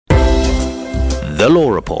The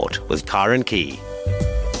Law Report with Karen Key.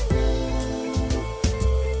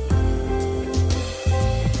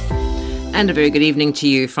 And a very good evening to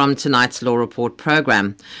you from tonight's Law Report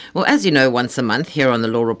program. Well, as you know, once a month here on the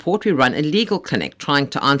Law Report, we run a legal clinic trying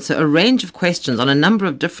to answer a range of questions on a number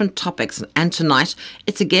of different topics. And tonight,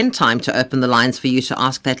 it's again time to open the lines for you to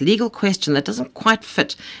ask that legal question that doesn't quite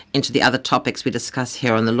fit into the other topics we discuss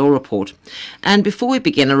here on the Law Report. And before we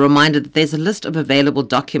begin, a reminder that there's a list of available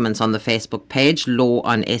documents on the Facebook page, Law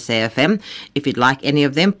on SAFM. If you'd like any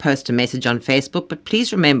of them, post a message on Facebook, but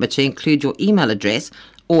please remember to include your email address.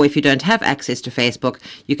 Or if you don't have access to Facebook,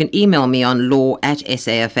 you can email me on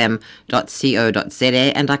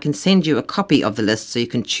law@safm.co.za and I can send you a copy of the list so you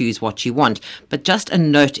can choose what you want. But just a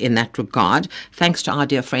note in that regard, thanks to our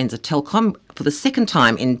dear friends at Telkom, for the second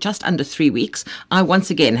time in just under 3 weeks, I once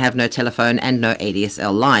again have no telephone and no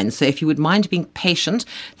ADSL line. So if you would mind being patient,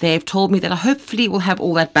 they've told me that I hopefully will have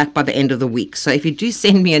all that back by the end of the week. So if you do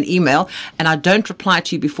send me an email and I don't reply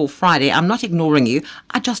to you before Friday, I'm not ignoring you,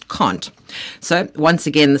 I just can't. So once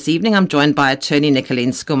again this evening, I'm joined by attorney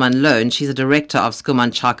Nicoline Schoeman-Loan. She's a director of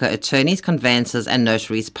Schoeman Chaka Attorneys, Conveyancers and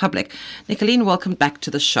Notaries Public. Nicoline, welcome back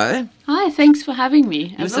to the show. Hi, thanks for having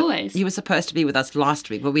me, as always. You were supposed to be with us last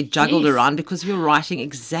week, but we juggled around because we were writing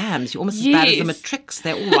exams. You're almost as bad as the matrics.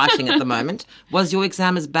 They're all writing at the moment. Was your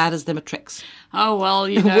exam as bad as the matrics? Oh, well,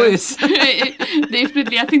 you know. Worse.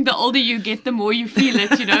 Definitely. I think the older you get, the more you feel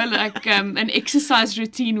it, you know, like an exercise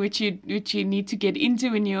routine which you need to get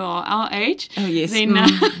into when you are our age. Oh, yes. Then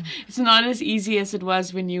it's not as easy as it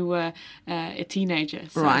was when you were a teenager.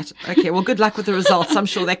 So. Right. Okay. Well, good luck with the results. I'm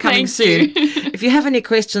sure they're coming soon. If you have any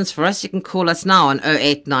questions for us, you can call us now on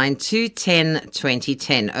 0892 10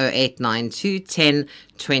 2010, 0892 10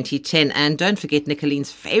 2010. And don't forget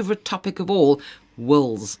Nicoline's favourite topic of all,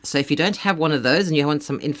 wills. So if you don't have one of those and you want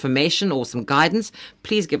some information or some guidance,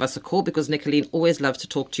 please give us a call because Nicoline always loves to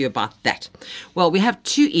talk to you about that. Well, we have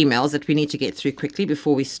 2 emails that we need to get through quickly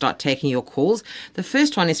before we start taking your calls. The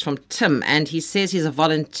first one is from Tim, and he says he's a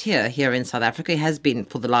volunteer here in South Africa. He has been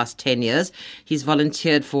for the last 10 years. He's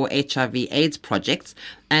volunteered for HIV/AIDS projects,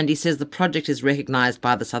 and he says the project is recognised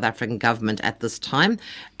by the South African government at this time,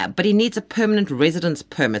 but he needs a permanent residence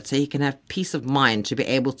permit so he can have peace of mind to be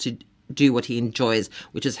able to do what he enjoys,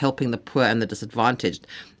 which is helping the poor and the disadvantaged.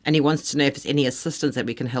 And he wants to know if there's any assistance that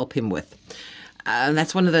we can help him with. And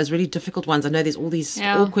that's one of those really difficult ones. I know there's all these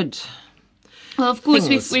awkward Well, of course,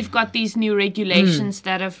 things. we've got these new regulations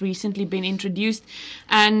that have recently been introduced,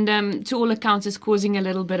 and to all accounts is causing a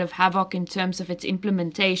little bit of havoc in terms of its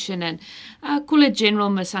implementation and call it general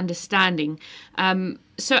misunderstanding.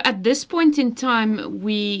 So at this point in time,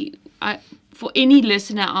 for any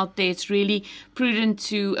listener out there, it's really prudent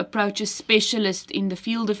to approach a specialist in the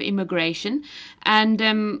field of immigration. And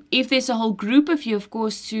if there's a whole group of you, of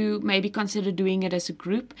course, to maybe consider doing it as a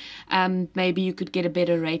group. Maybe you could get a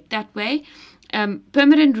better rate that way.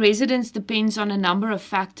 Permanent residence depends on a number of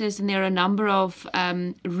factors, and there are a number of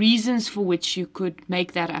reasons for which you could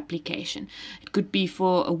make that application. It could be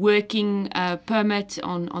for a working permit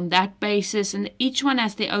on that basis, and each one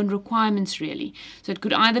has their own requirements, really. So it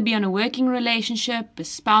could either be on a working relationship, a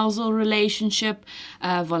spousal relationship,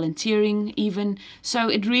 volunteering even. So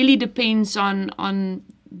it really depends on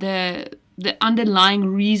the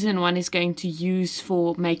underlying reason one is going to use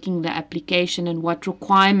for making the application and what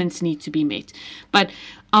requirements need to be met. But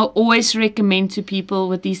I'll always recommend to people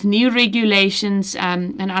with these new regulations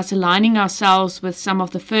and us aligning ourselves with some of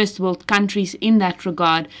the first world countries in that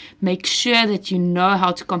regard, make sure that you know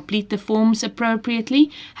how to complete the forms appropriately,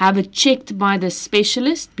 have it checked by the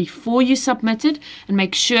specialist before you submit it, and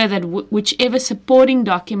make sure that whichever supporting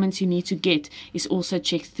documents you need to get is also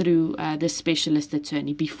checked through the specialist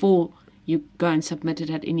attorney before you go and submit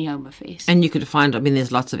it at any Home Affairs. And you could find,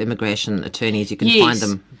 there's lots of immigration attorneys, you can find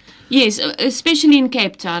them. Yes, especially in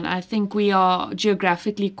Cape Town. I think we are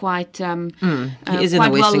geographically quite he is in the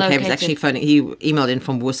Western Cape. He's actually phoning. He emailed in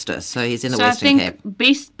from Worcester, so he's in the Western Cape. So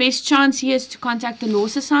I think best chance here is to contact the Law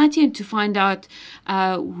Society and to find out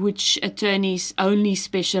which attorneys only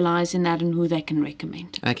specialise in that and who they can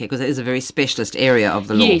recommend. Okay, because it is a very specialist area of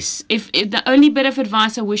the law. Yes. If the only bit of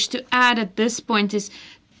advice I wish to add at this point is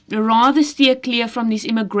rather steer clear from these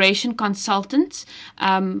immigration consultants.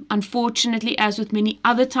 Unfortunately, as with many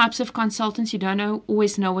other types of consultants, you don't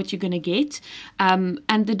always know what you're going to get. And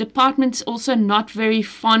the department's also not very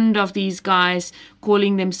fond of these guys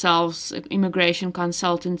calling themselves immigration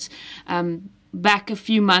consultants. back a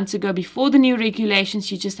few months ago, before the new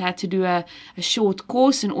regulations, you just had to do a short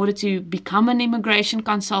course in order to become an immigration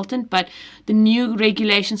consultant. But the new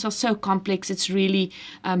regulations are so complex, it's really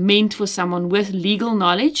meant for someone with legal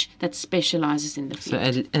knowledge that specializes in the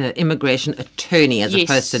field. So an immigration attorney as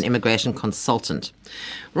opposed to an immigration consultant.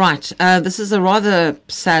 Right. This is a rather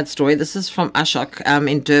sad story. This is from Ashok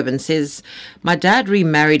in Durban. Says, my dad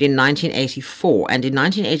remarried in 1984 and in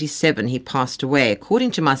 1987 he passed away.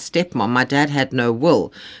 According to my stepmom, my dad had no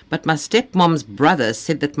will, but my stepmom's brother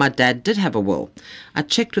said that my dad did have a will. I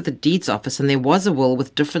checked with the deeds office and there was a will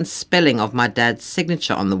with different spelling of my dad's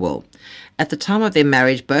signature on the will. At the time of their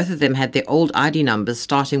marriage, both of them had their old ID numbers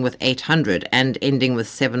starting with 800 and ending with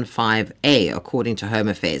 75A, according to Home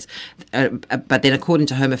Affairs. But then according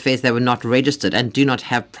to Home Affairs, they were not registered and do not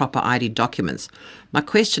have proper ID documents. My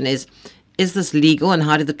question is this legal, and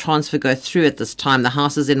how did the transfer go through at this time? The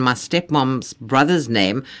house is in my stepmom's brother's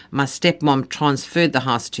name. My stepmom transferred the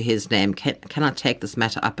house to his name. Can I take this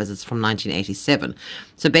matter up as it's from 1987?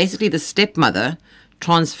 So basically the stepmother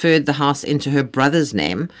transferred the house into her brother's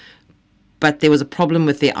name, but there was a problem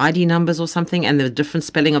with their ID numbers or something, and the different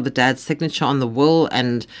spelling of the dad's signature on the will,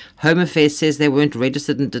 and Home Affairs says they weren't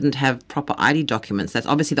registered and didn't have proper ID documents. That's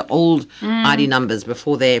obviously the old ID numbers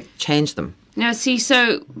before they changed them. Now, see,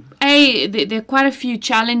 so, there are quite a few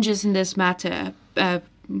challenges in this matter.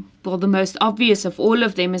 Well, the most obvious of all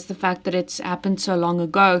of them is the fact that it's happened so long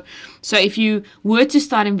ago. So if you were to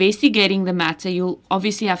start investigating the matter, you'll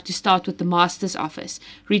obviously have to start with the master's office,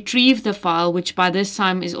 retrieve the file, which by this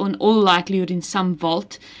time is on all likelihood in some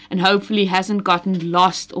vault, and hopefully hasn't gotten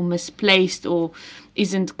lost or misplaced or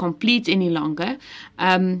isn't complete any longer.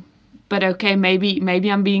 But okay,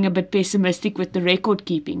 maybe I'm being a bit pessimistic with the record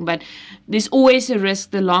keeping, but there's always a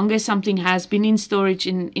risk the longer something has been in storage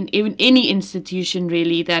in any institution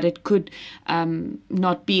really, that it could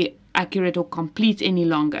not be accurate or complete any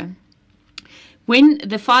longer. When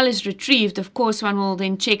the file is retrieved, of course, one will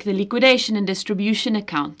then check the liquidation and distribution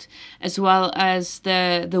account, as well as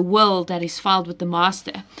the will that is filed with the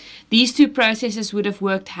master. These two processes would have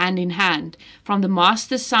worked hand in hand. From the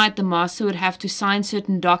master's side, the master would have to sign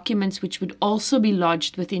certain documents which would also be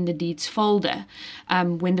lodged within the deeds folder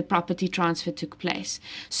when the property transfer took place.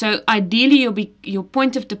 So ideally, your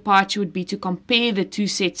point of departure would be to compare the two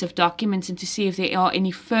sets of documents and to see if there are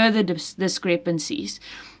any further discrepancies.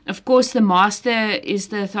 Of course, the master is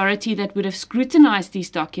the authority that would have scrutinized these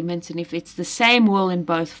documents, and if it's the same will in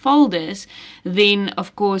both folders, then,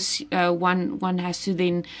 of course, one has to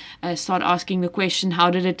then start asking the question, how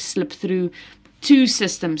did it slip through two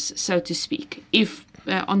systems, so to speak, if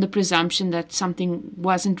on the presumption that something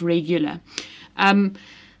wasn't regular.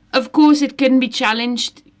 Of course, it can be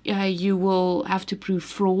challenged. You will have to prove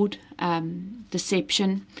fraud,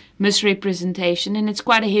 deception, misrepresentation, and it's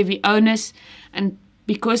quite a heavy onus. And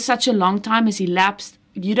because such a long time has elapsed,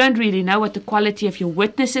 you don't really know what the quality of your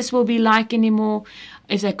witnesses will be like anymore,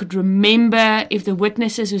 if they could remember, if the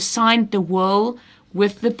witnesses who signed the will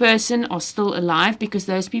with the person are still alive, because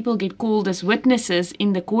those people get called as witnesses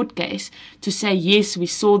in the court case to say, yes, we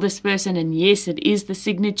saw this person, and yes, it is the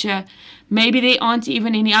signature. Maybe there aren't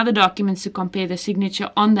even any other documents to compare the signature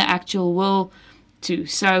on the actual will to.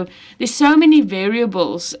 So there's so many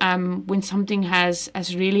variables when something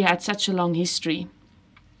has really had such a long history.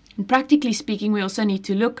 And practically speaking, we also need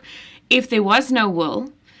to look, if there was no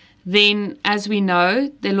will, then, as we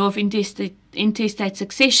know, the law of intestate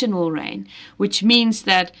succession will reign, which means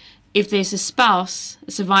that if there's a spouse,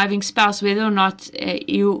 a surviving spouse, whether or not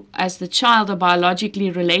you as the child are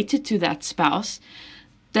biologically related to that spouse,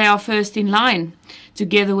 they are first in line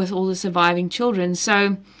together with all the surviving children.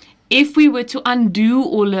 So if we were to undo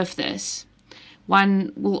all of this,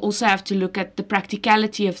 one will also have to look at the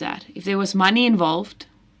practicality of that. If there was money involved,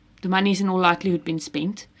 the money is in all likelihood been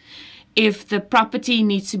spent. If the property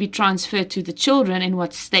needs to be transferred to the children, in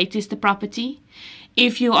what state is the property?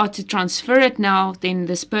 If you are to transfer it now, then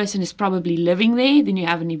this person is probably living there, then you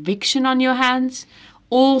have an eviction on your hands,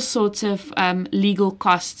 all sorts of legal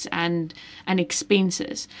costs and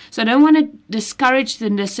expenses. So I don't want to discourage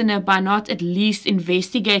the listener by not at least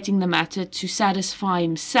investigating the matter to satisfy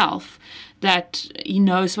himself that he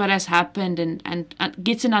knows what has happened and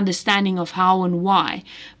gets an understanding of how and why.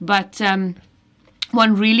 But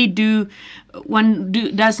one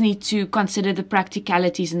does need to consider the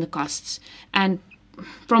practicalities and the costs. And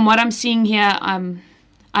from what I'm seeing here, I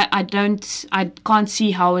can't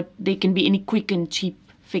see how there can be any quick and cheap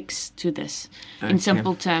fix to this in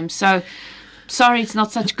simple terms. So sorry, it's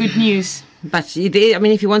not such good news. But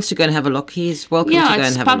if he wants to go and have a look, he's welcome to go and have a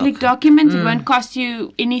look. Yeah, it's public document. It won't cost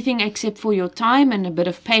you anything except for your time and a bit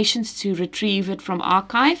of patience to retrieve it from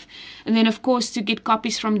archive. And then, of course, to get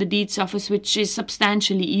copies from the deeds office, which is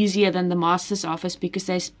substantially easier than the master's office because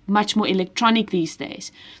there's much more electronic these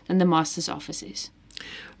days than the master's office is.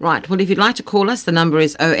 Right. Well, if you'd like to call us, the number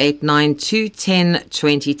is 0892 10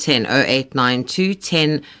 2010, 0892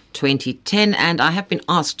 10 2010. And I have been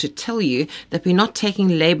asked to tell you that we're not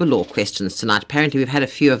taking labour law questions tonight. Apparently, we've had a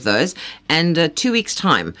few of those. And 2 weeks'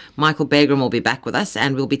 time, Michael Bagram will be back with us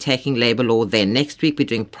and we'll be taking labour law then. Next week, we're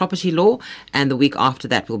doing property law. And the week after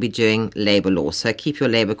that, we'll be doing labour law. So keep your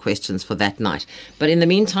labour questions for that night. But in the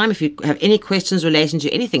meantime, if you have any questions relating to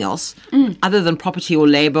anything else, other than property or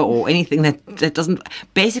labour or anything that doesn't,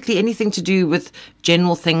 basically anything to do with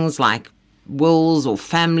general things like wills or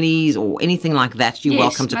families or anything like that, you're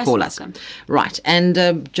welcome to call us. Right.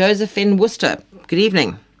 And Joseph in Worcester, good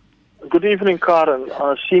evening. Good evening, Karen.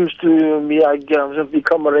 Seems to me I have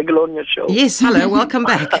become a regular on your show. Yes, hello, welcome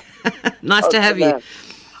back. Nice to have you.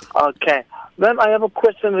 Okay. Then I have a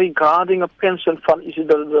question regarding a pension fund. Is it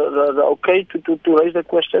the okay to raise the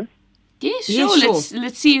question? Yes, sure. Yes,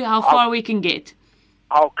 let's see how far we can get.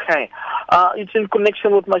 Okay. It's in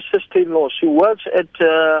connection with my sister-in-law. She works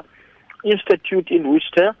at Institute in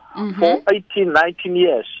Worcester for 18, 19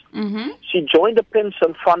 years. She joined the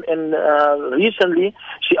pension fund and recently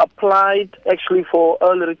she applied actually for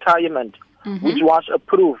early retirement, which was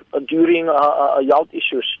approved during health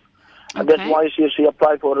issues. And that's why she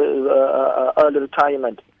applied for early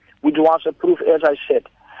retirement, which was approved, as I said.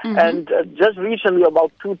 And just recently,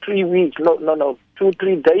 about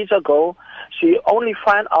 2-3 days ago, she only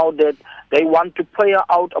found out that they want to pay her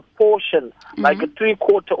out a portion, like a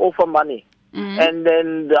 3/4 of her money. And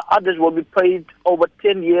then the others will be paid over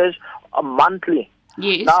 10 years monthly.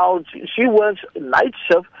 Yes. Now, she works night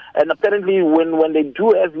shift, and apparently when they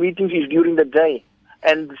do have meetings, it's during the day.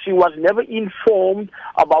 And she was never informed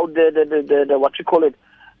about the what you call it,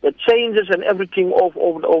 the changes and everything of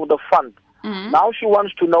the fund. Now she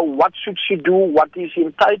wants to know what should she do, what is she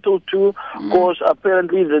entitled to, because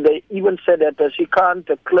apparently they even said that she can't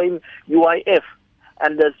claim UIF.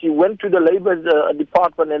 And she went to the Labour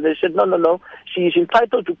department and they said, no, she is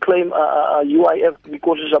entitled to claim UIF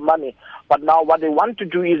because it's her money. But now what they want to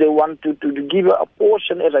do is they want to give her a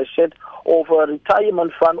portion, as I said, of a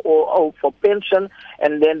retirement fund or for pension,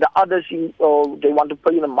 and then the others they want to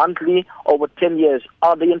pay in a monthly over 10 years.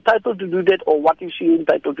 Are they entitled to do that, or what is she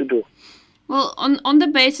entitled to do? Well, on the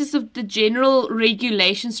basis of the general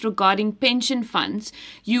regulations regarding pension funds,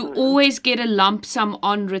 you always get a lump sum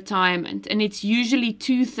on retirement, and it's usually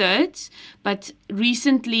 2/3. But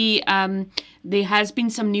recently, there has been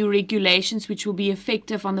some new regulations which will be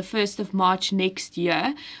effective on the 1st of March next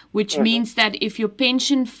year, which means that if your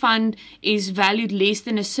pension fund is valued less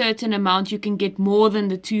than a certain amount, you can get more than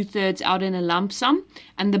the 2/3 out in a lump sum,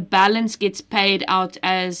 and the balance gets paid out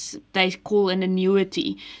as they call an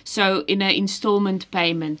annuity. So in an installment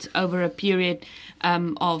payment over a period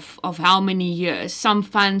of how many years. Some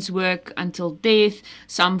funds work until death,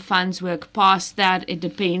 some funds work past that. It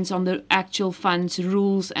depends on the actual fund's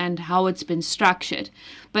rules and how it's been structured.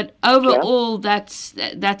 But overall, that's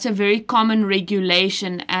a very common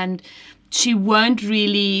regulation, and she won't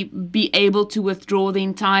really be able to withdraw the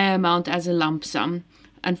entire amount as a lump sum.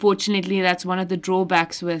 Unfortunately, that's one of the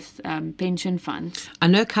drawbacks with pension funds. I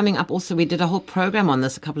know coming up also, we did a whole program on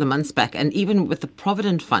this a couple of months back, and even with the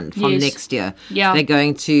Provident Fund from next year, they're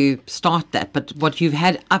going to start that. But what you've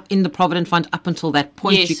had up in the Provident Fund up until that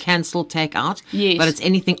point, you can still take out. Yes. But it's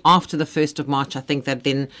anything after the 1st of March, I think, that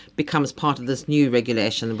then becomes part of this new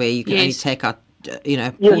regulation where you can only take out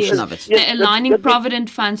portion of it. They're aligning provident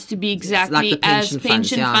funds to be exactly like as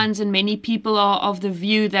pension funds, and many people are of the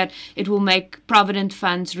view that it will make provident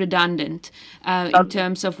funds redundant in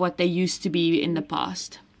terms of what they used to be in the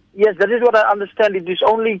past. Yes, that is what I understand. It is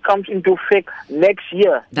only comes into effect next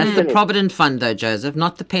year. That's the Provident Fund, though, Joseph,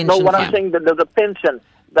 not the pension fund. No, what I'm saying, the pension.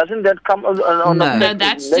 Doesn't that come on No,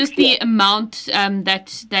 that's just the amount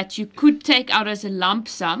that you could take out as a lump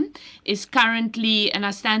sum is currently, and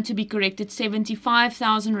I stand to be corrected,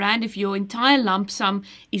 75,000 Rand. If your entire lump sum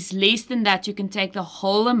is less than that, you can take the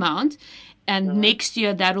whole amount. And next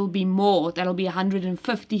year, that'll be more. That'll be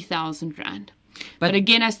 150,000 Rand. But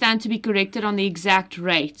again, I stand to be corrected on the exact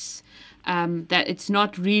rates. that it's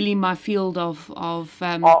not really my field of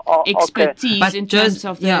okay. expertise But in terms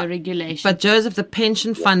of the yeah, regulation. But Joseph, the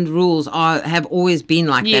pension fund rules have always been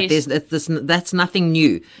like that. Yes. That's nothing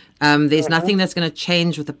new. There's nothing that's going to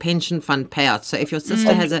change with the pension fund payout. So if your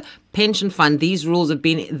sister has a pension fund, these rules have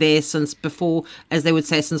been there since before, as they would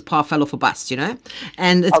say, since pa fell off a bus,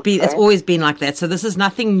 and it's always been like that. So this is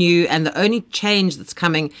nothing new, and the only change that's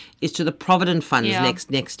coming is to the provident funds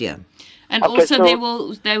next year. And also, they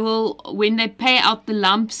will when they pay out the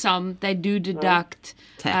lump sum, they do deduct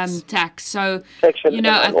tax. So,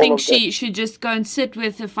 I think she should just go and sit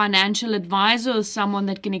with a financial advisor or someone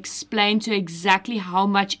that can explain to her exactly how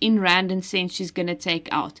much in rand and cents she's going to take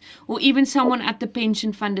out. Or even someone at the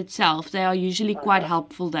pension fund itself. They are usually quite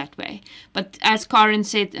helpful that way. But as Karen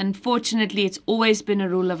said, unfortunately, it's always been a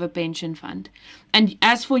rule of a pension fund. And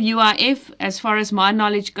as for UIF, as far as my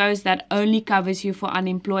knowledge goes, that only covers you for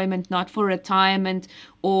unemployment, not for retirement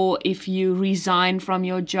or if you resign from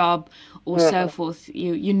your job or so forth.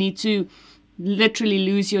 You need to literally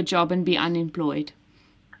lose your job and be unemployed.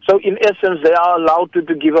 So in essence, they are allowed to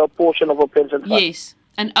give a portion of a pension fund? Yes,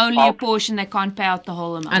 and only a portion. They can't pay out the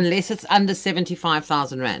whole amount. Unless it's under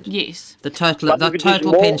 75,000 rand. Yes. The total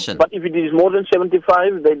pension. But if it is more than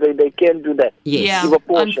 75, they can do that? Yes. Yeah, give a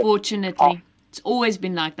portion. Unfortunately. It's always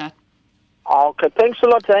been like that. Okay, thanks a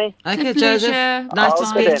lot, eh? Okay, Joseph. Nice to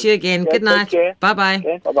speak to you again. Good night. Bye-bye.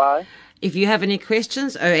 Okay, bye-bye. If you have any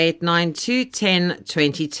questions, 0892 10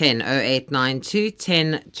 2010, 0892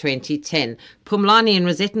 10 2010. Pumlani in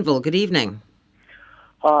Rosettenville, good evening.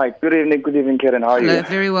 Hi, good evening, Karen. How are Hello, you?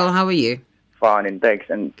 very well. How are you? Fine, and thanks.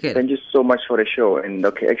 And Good. Thank you so much for the show. And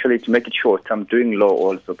actually, to make it short, I'm doing law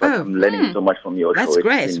also, but I'm learning so much from your show. That's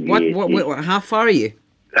great. What, how far are you?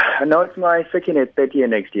 Now it's my second and third year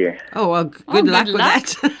next year. Oh, well, good luck with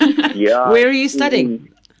that. Yeah. Where are you studying?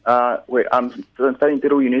 I'm studying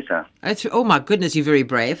through UNISA. Oh, my goodness, you're very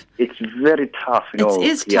brave. It's very tough, It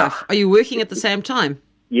is tough. Are you working at the same time?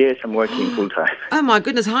 Yes, I'm working full time. Oh, my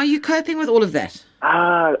goodness. How are you coping with all of that?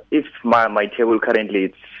 If my table currently,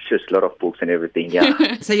 it's just a lot of books and everything,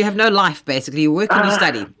 yeah. So you have no life, basically. You work and you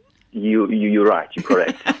study. You're right. You're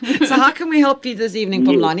correct. So how can we help you this evening,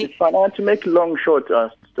 Pumlani? It's fine. To make a long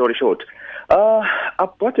story short, I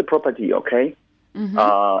bought a property, okay?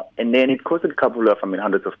 Mm-hmm. And then it costed a couple of,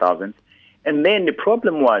 hundreds of thousands. And then the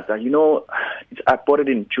problem was, I bought it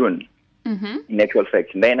in June, in actual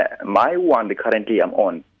fact. And then my one that currently I'm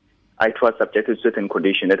on, I was subjected to certain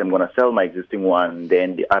condition that I'm going to sell my existing one,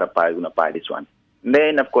 then the other buyer is going to buy this one. And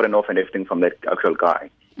then I've got an offer and everything from that actual guy.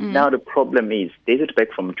 Now the problem is, dated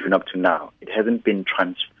back from June up to now, it hasn't been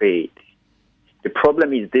transferred. The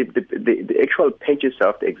problem is the actual purchase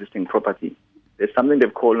of the existing property. There's something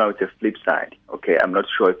they've called now, it's a flip side. Okay, I'm not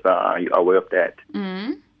sure if you're aware of that.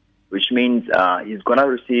 Which means he's going to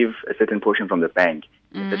receive a certain portion from the bank,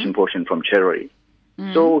 a certain portion from charity.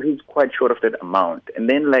 So he's quite short of that amount. And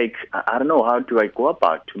then, I don't know, how do I go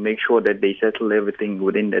about to make sure that they settle everything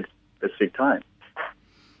within that specific time?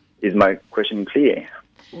 Is my question clear?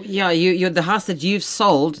 Yeah, you're the house that you've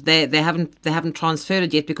sold. They haven't transferred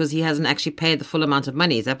it yet because he hasn't actually paid the full amount of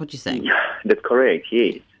money. Is that what you're saying? Yeah, that's correct.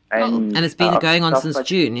 Yes, and it's been going on since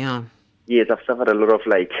June. Yeah. Yes, I've suffered a lot of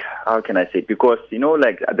how can I say it? Because there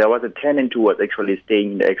was a tenant who was actually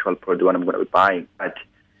staying in the actual product one I'm going to be buying, but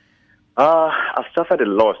I've suffered a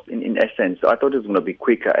loss in essence. So I thought it was going to be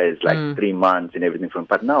quicker as 3 months and everything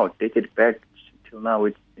but now dated back till now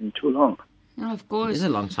it's been too long. Oh, of course, it's a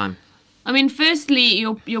long time. Firstly,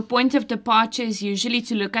 your point of departure is usually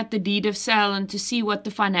to look at the deed of sale and to see what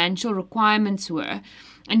the financial requirements were.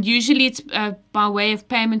 And usually it's by way of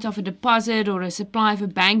payment of a deposit or a supply of a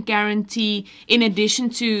bank guarantee, in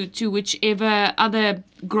addition to whichever other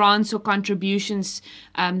grants or contributions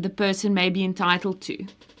the person may be entitled to.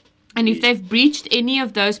 And if they've breached any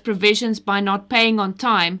of those provisions by not paying on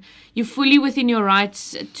time, you're fully within your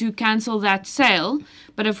rights to cancel that sale.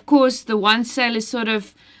 But of course, the one sale is sort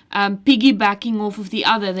of piggybacking off of the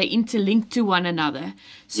other. They're interlinked to one another.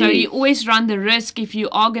 So you always run the risk, if you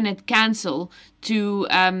are going to cancel, to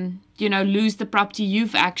lose the property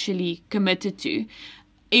you've actually committed to.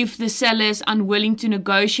 If the seller is unwilling to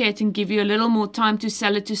negotiate and give you a little more time to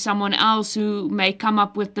sell it to someone else who may come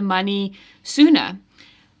up with the money sooner.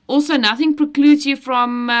 Also, nothing precludes you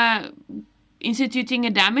from instituting a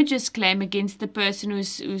damages claim against the person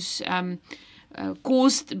who's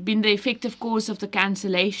been the effective cause of the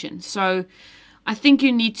cancellation. So I think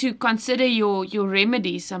you need to consider your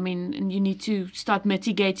remedies. And you need to start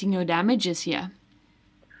mitigating your damages here.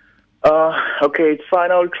 Okay, it's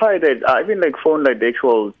fine. I'll try that. I even phone the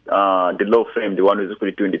actual the law firm, the one who's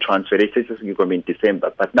going to be doing the transfer. They said it's going to be in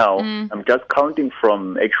December, but now I'm just counting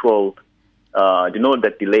from actual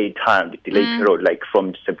that delay time, the delay period, like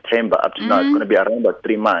from September up to now, it's going to be around about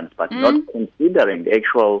 3 months, but not considering the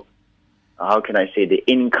actual, how can I say, the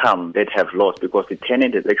income that have lost, because the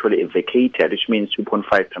tenant is actually vacated, which means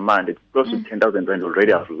 2.5 per month. It's close to 10,000 rand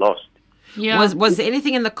already have lost. Yeah. Was there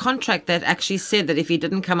anything in the contract that actually said that if he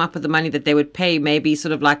didn't come up with the money that they would pay maybe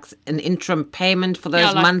sort of like an interim payment for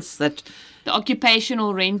those months that... The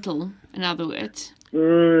occupational rental, in other words.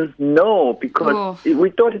 No, because we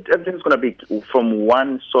thought everything was going to be from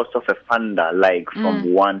one source of a funder, like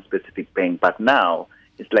from one specific bank. But now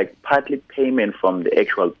it's like partly payment from the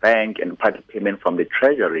actual bank and partly payment from the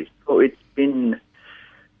treasury. So it's been,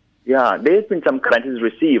 there's been some guarantees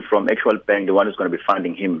received from actual bank, the one who's going to be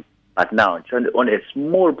funding him. But now it's on a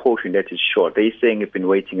small portion that is short. They're saying it's been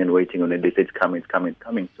waiting and waiting, and they say it's coming.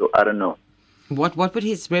 So I don't know. What would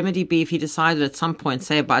his remedy be if he decided at some point,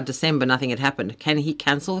 say by December, nothing had happened? Can he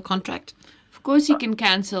cancel the contract? Of course he can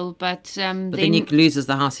cancel, but then he loses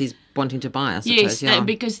the house he's wanting to buy, I suppose. Yes,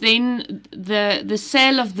 because then the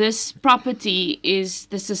sale of this property is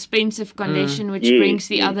the suspensive condition, which brings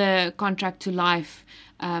the other contract to life.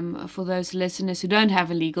 For those listeners who don't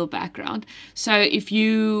have a legal background. So if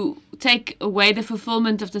you take away the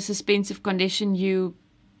fulfillment of the suspensive condition, you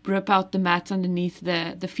rip out the mat underneath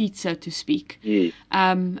the feet, so to speak. Yes.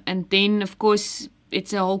 And then, of course,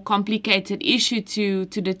 it's a whole complicated issue to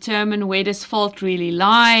determine where does fault really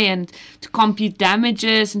lie and to compute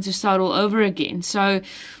damages and to start all over again. So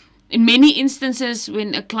in many instances,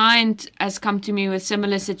 when a client has come to me with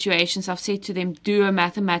similar situations, I've said to them, do a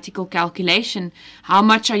mathematical calculation. How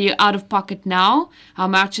much are you out of pocket now? How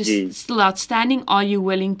much is still outstanding? Are you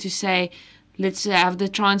willing to say, let's have the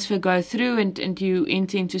transfer go through and you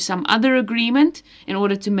enter into some other agreement in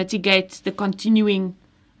order to mitigate the continuing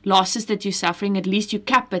losses that you're suffering? At least you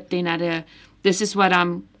cap it then this is what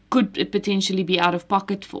could potentially be out of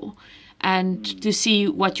pocket for, and to see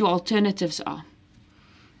what your alternatives are.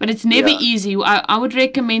 But it's never easy. I would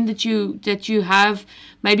recommend that you have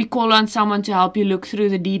maybe call on someone to help you look through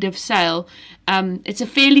the deed of sale. It's a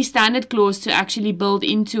fairly standard clause to actually build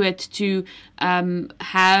into it to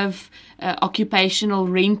have occupational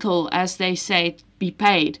rental, as they say, be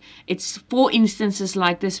paid. It's for instances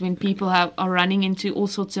like this when people are running into all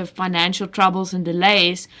sorts of financial troubles and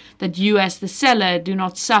delays, that you as the seller do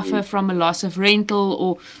not suffer from a loss of rental,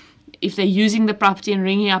 or if they're using the property and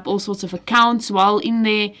ringing up all sorts of accounts while in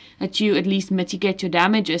there, that you at least mitigate your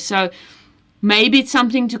damages. So maybe it's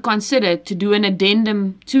something to consider, to do an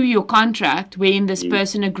addendum to your contract wherein this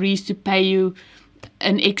person agrees to pay you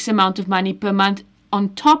an X amount of money per month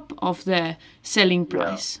on top of the selling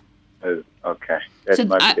price. Oh, okay. So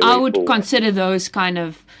I would consider those kind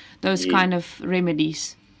of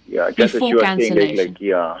remedies before cancellation.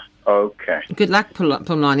 Okay. Good luck,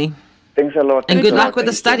 Phumlani. Thanks a lot. And good luck with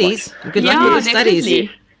the studies. Good luck with the studies.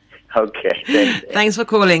 Okay. Thanks for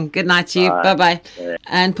calling. Good night to you. Bye-bye.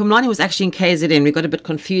 And Phumlani was actually in KZN. We got a bit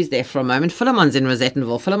confused there for a moment. Philemon's in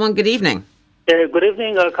Rosettenville. Philemon, good evening. Good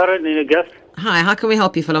evening, Karen and guest. Hi, how can we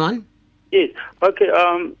help you, Philemon? Yes. Okay.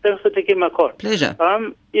 Thanks for taking my call. Pleasure.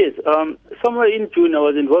 Yes. Somewhere in June, I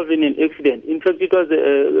was involved in an accident. In fact, it was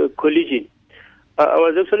a collision. I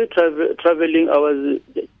was actually traveling. I was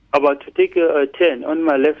about to take a turn on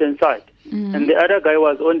my left-hand side, and the other guy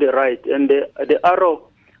was on the right, and the arrow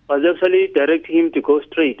was actually directing him to go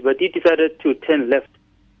straight, but he decided to turn left.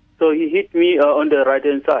 So he hit me on the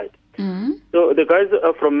right-hand side. So the guys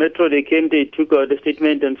from Metro, they came, they took the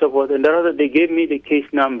statement and so forth, and they gave me the case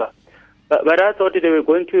number. But I thought they were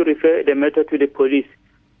going to refer the matter to the police.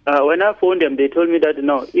 When I phoned them, they told me that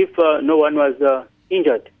no, if no one was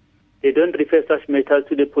injured, they don't refer such matters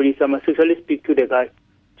to the police. I must actually speak to the guy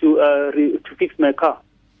to fix my car.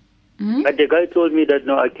 But the guy told me that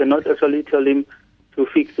no, I cannot actually tell him to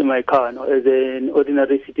fix my car as an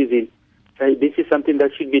ordinary citizen. This is something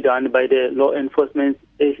that should be done by the law enforcement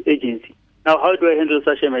agency. Now, how do I handle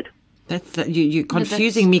such a matter? You're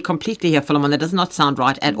confusing me completely here, Philemon. That does not sound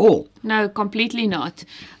right at all. No, completely not.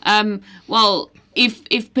 Well,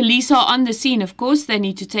 if police are on the scene, of course they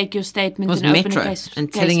need to take your statement and open Metro a case.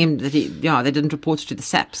 And telling him that they didn't report it to the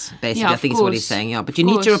SAPS, basically, Yeah, I think of is what he's course. saying. Yeah, but you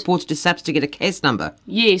need to report it to SAPS to get a case number.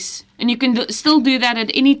 Yes, and you can still do that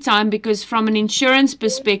at any time, because from an insurance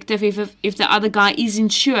perspective, if the other guy is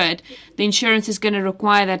insured, the insurance is going to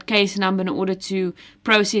require that case number in order to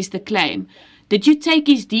process the claim. Did you take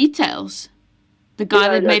his details? The guy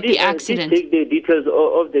that made the accident? I did take the details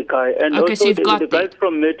of the guy. And Okay, so also you've got the guys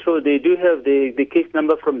from Metro, they do have the case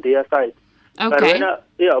number from their side. Okay.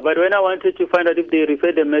 But when I wanted to find out if they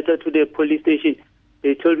referred the matter to the police station,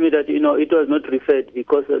 they told me that, it was not referred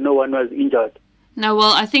because no one was injured. No,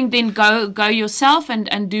 well, I think then go yourself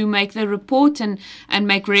and do make the report and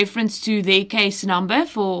make reference to their case number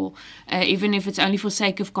for even if it's only for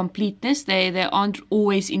sake of completeness. They aren't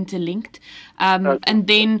always interlinked. And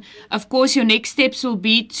then, of course, your next steps will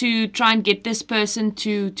be to try and get this person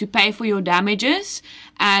to pay for your damages.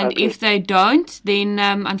 And if they don't, then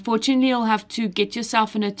unfortunately you'll have to get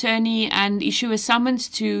yourself an attorney and issue a summons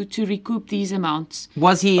to recoup these amounts.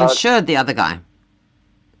 Was he insured, the other guy?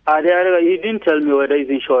 He didn't tell me whether he's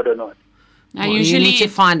insured or not. Now, Well, usually you need to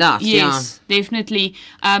find out. Yes, definitely.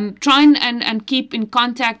 Try and keep in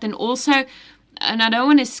contact, and also, and I don't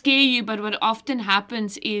want to scare you, but what often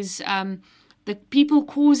happens is the people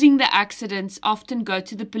causing the accidents often go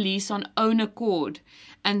to the police on own accord,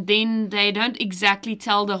 and then they don't exactly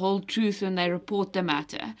tell the whole truth when they report the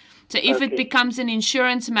matter. So if it becomes an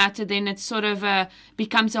insurance matter, then it sort of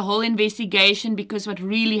becomes a whole investigation, because what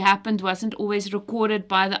really happened wasn't always recorded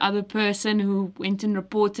by the other person who went and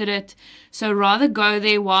reported it. So rather go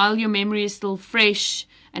there while your memory is still fresh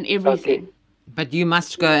and everything. But you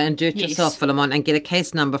must go and do it Yes. yourself, Philemon, and get a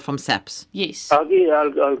case number from SAPS. Yes. Okay,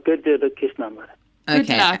 I'll get the case number. Good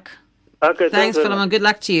luck. Okay, Thanks, very Philemon. much. Good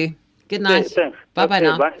luck to you. Good night. Thanks. Bye-bye Okay,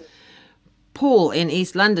 now. Bye. Paul in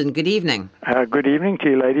East London, good evening. Good evening to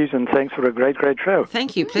you, ladies, and thanks for a great show.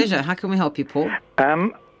 Thank you. Pleasure. How can we help you, Paul?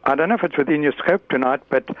 I don't know if it's within your scope tonight,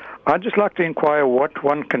 but I'd just like to inquire what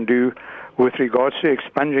one can do with regards to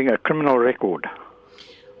expunging a criminal record.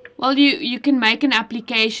 Well, you can make an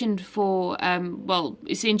application for,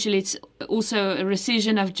 essentially it's also a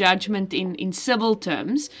rescission of judgment in civil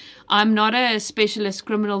terms. I'm not a specialist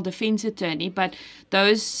criminal defense attorney, but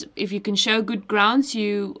those, if you can show good grounds,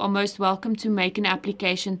 you are most welcome to make an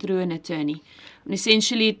application through an attorney. And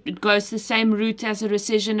essentially, it goes the same route as a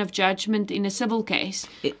rescission of judgment in a civil case.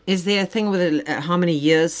 Is there a thing with how many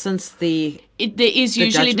years since the... There is The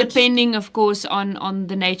usually, judgment? depending, of course, on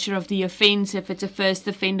the nature of the offence. If it's a first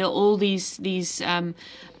offender, all these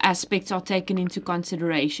aspects are taken into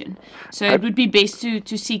consideration. So it would be best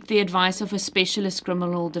to seek the advice of a specialist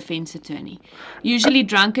criminal defence attorney. Usually,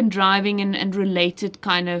 drunken driving and related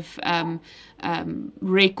kind of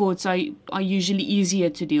records are usually easier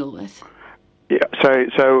to deal with. Yeah.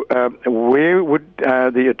 So where would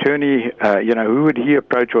the attorney, who would he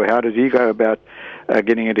approach, or how does he go about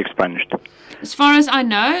getting it expunged? As far as I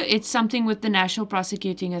know, it's something with the National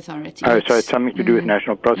Prosecuting Authority. Oh, so it's something to do with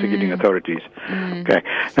national prosecuting authorities. Okay.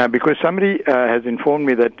 Now, because somebody has informed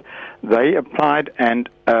me that they applied and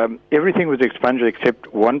everything was expunged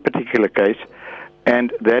except one particular case,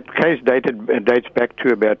 and that case dates back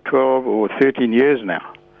to about 12 or 13 years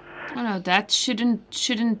now. Oh no, that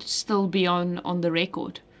shouldn't still be on the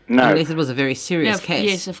record. No. Unless it was a very serious case.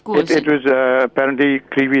 Yes, of course. It was apparently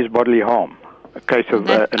grievous bodily harm, a case of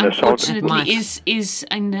That an assault. unfortunately is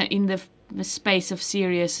in the space of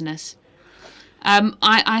seriousness.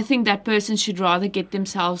 I think that person should rather get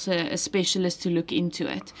themselves a specialist to look into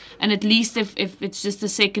it, and at least if it's just a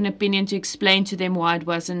second opinion, to explain to them why it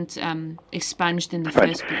wasn't expunged in the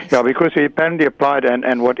first place. Yeah, because he apparently applied,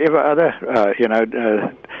 and whatever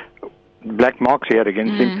other black marks he had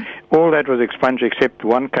against him, all that was expunged except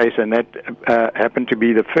one case, and that happened to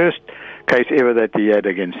be the first case ever that he had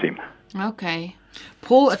against him. Okay.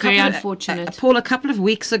 Paul, Very unfortunate. Paul, a couple of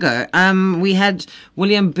weeks ago, we had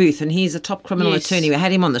William Booth, and he's a top criminal Yes. attorney. We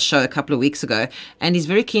had him on the show a couple of weeks ago, and he's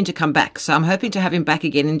very keen to come back. So I'm hoping to have him back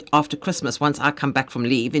again after Christmas, once I come back from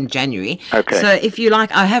leave in January. Okay. So if you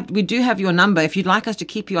like, we do have your number. If you'd like us to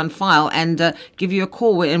keep you on file and give you a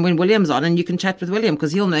call when William's on, and you can chat with William,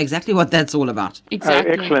 because he'll know exactly what that's all about.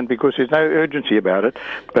 Exactly. Excellent, because there's no urgency about it.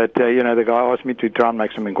 But, the guy asked me to try and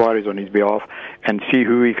make some inquiries on his behalf and see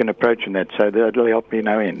who he can approach in that. So that'll help me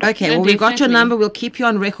no end. Okay, No, well, we've got your definitely. number. We'll keep you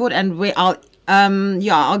on record, and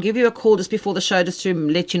I'll give you a call just before the show, just to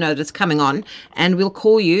let you know that it's coming on, and we'll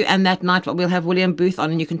call you, and that night we'll have William Booth on,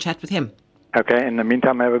 and you can chat with him. Okay, in the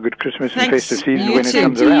meantime, have a good Christmas and Thanks. festive season You when it too.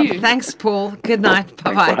 comes To around. you. Thanks, Paul. Good night.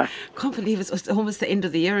 Bye-bye. bye. Can't believe it's almost the end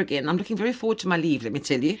of the year again. I'm looking very forward to my leave, let me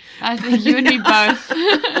tell you. I think you and me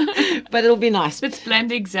both. But it'll be nice. It's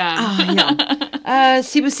planned exam.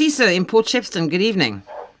 Sibusiso in Port Shepstone, good evening.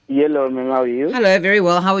 Hello, ma'am. How are you? Hello, very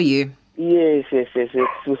well. How are you? Yes. It's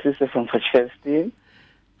Sister from Manchester.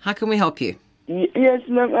 How can we help you? Yes,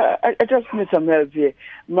 ma'am. I just need some help here.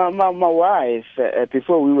 My wife,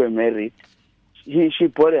 before we were married, she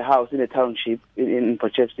bought a house in a township in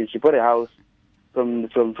Portchester. She bought a house from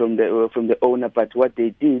the owner, but what they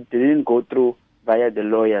did, they didn't go through via the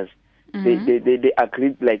lawyers. They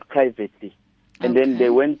agreed like privately, and then they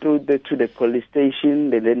went to the police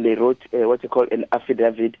station. And then they wrote an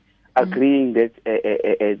affidavit agreeing that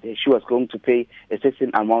she was going to pay a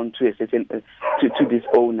certain amount to to this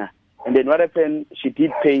owner. And then what happened? She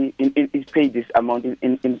did pay this amount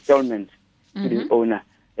in installments to this owner.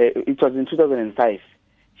 It was in 2005.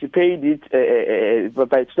 She paid it, but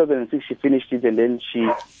by 2006 she finished it, and then she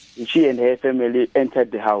and her family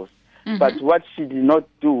entered the house. But what she did not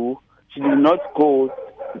do, she did not go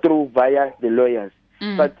through via the lawyers.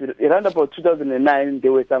 But around about 2009,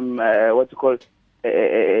 there were some rates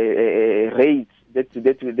that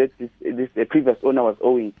this previous owner was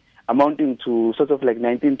owing, amounting to sort of like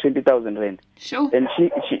 20,000 rand. Sure. And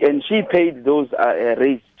she paid those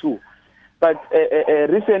rates too. But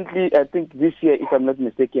recently, I think this year, if I'm not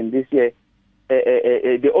mistaken, the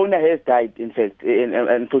owner has died. In fact,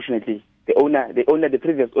 unfortunately, the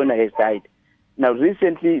previous owner has died. Now,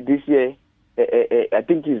 recently this year, I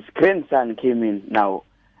think his grandson came in. Now,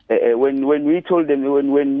 when we told them,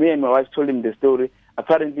 when me and my wife told him the story,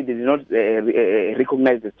 apparently they did not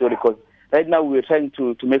recognize the story, because right now we're trying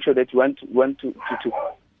to make sure that we want to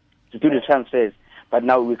do the transfers. But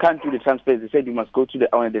now we can't do the transfers. They said you must go to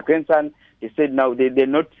the grandson. They said now they're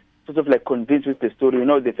not sort of like convinced with the story. You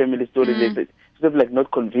know, the family story. They said sort of like not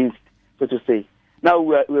convinced, so to say. Now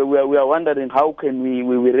we are wondering how can we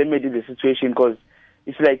remedy the situation, because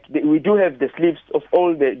it's like we do have the slips of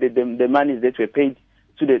all the monies that were paid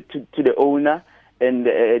to the owner, and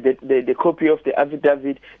the copy of the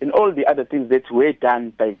affidavit and all the other things that were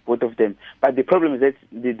done by both of them. But the problem is that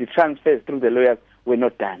the transfers through the lawyers were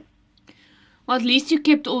not done. Well, at least you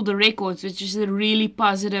kept all the records, which is really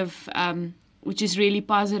positive.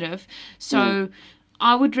 So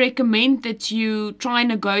I would recommend that you try and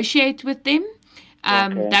negotiate with them.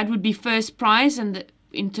 That would be first prize, and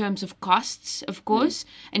in terms of costs, of course.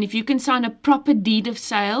 And if you can sign a proper deed of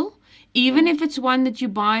sale, even if it's one that you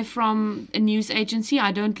buy from a news agency,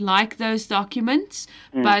 I don't like those documents,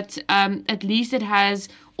 but at least it has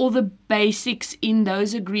all the basics in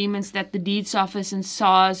those agreements that the deeds office and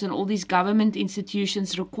SARS and all these government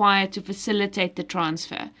institutions require to facilitate the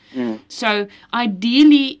transfer. So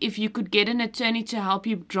ideally, if you could get an attorney to help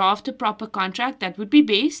you draft a proper contract, that would be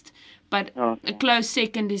best. But a close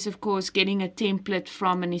second is, of course, getting a template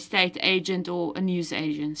from an estate agent or a news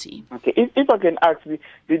agency. Okay, if I can ask, do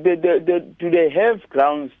they have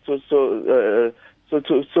grounds to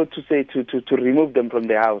remove them from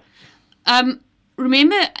the house?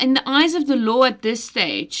 Remember, in the eyes of the law at this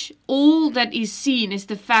stage, all that is seen is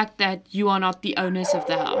the fact that you are not the owners of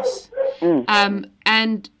the house.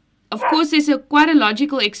 And of course, there's quite a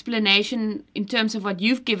logical explanation in terms of what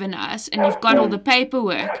you've given us, and you've got all the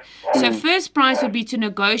paperwork. So first prize would be to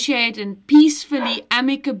negotiate and peacefully,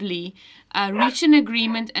 amicably reach an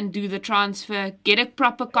agreement and do the transfer, get a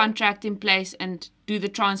proper contract in place and do the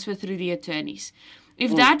transfer through the attorneys.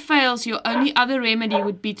 If that fails, your only other remedy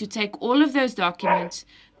would be to take all of those documents,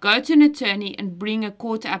 go to an attorney and bring a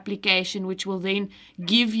court application, which will then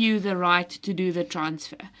give you the right to do the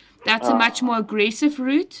transfer. That's a much more aggressive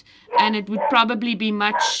route, and it would probably be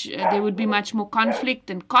there would be much more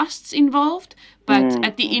conflict and costs involved. But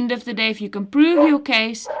at the end of the day, if you can prove your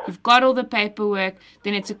case, you've got all the paperwork,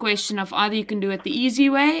 then it's a question of either you can do it the easy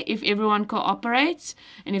way if everyone cooperates,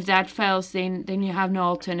 and if that fails, then you have no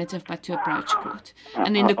alternative but to approach court.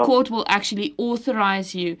 And then the court will actually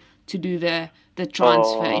authorize you to do the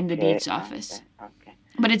transfer in the deeds office.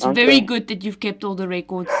 But it's very good that you've kept all the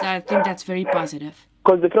records. I think that's very positive.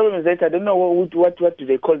 Because the problem is that I don't know what do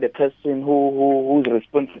they call the person who's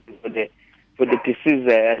responsible for the disease.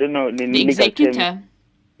 I don't know. The executor.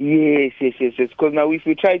 Yes. Because now if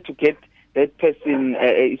we try to get that person,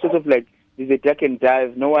 it's sort of like there's a duck and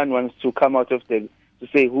dive. No one wants to come out of to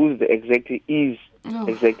say who's the executor is.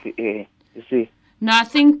 Exactly. You see. No, I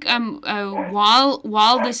think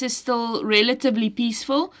while this is still relatively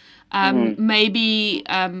peaceful, maybe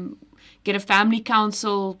get a family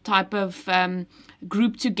council type of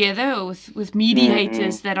group together with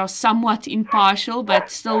mediators that are somewhat impartial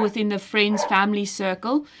but still within the friends family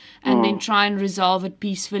circle, and then try and resolve it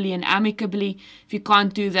peacefully and amicably. If you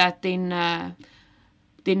can't do that, then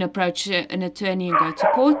approach an attorney and go to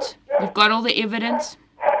court. You've got all the evidence.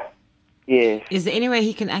 Yes. Is there any way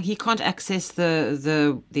he can't access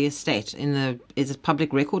the estate is it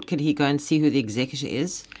public record? Can he go and see who the executor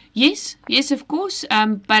is? Yes, of course.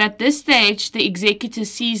 But at this stage, the executor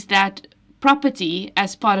sees that property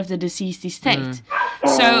as part of the deceased estate.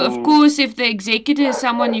 So, of course, if the executor is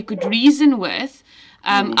someone you could reason with,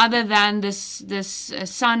 other than this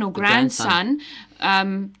son or grandson,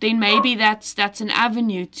 then maybe that's an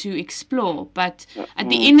avenue to explore. But at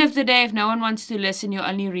the end of the day, if no one wants to listen, your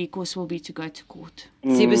only recourse will be to go to court.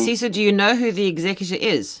 Sibusiso, do you know who the executor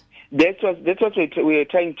is? That's what we are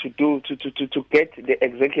trying to do to get the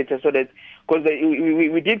executor, so that because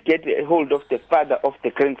we did get a hold of the father of the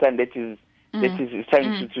grandson that is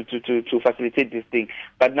trying to facilitate this thing,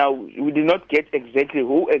 but now we did not get exactly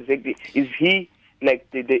who exactly is he. Like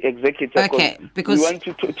the executor, okay, because we want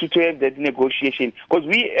to have that negotiation. Because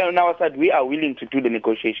we on our side, we are willing to do the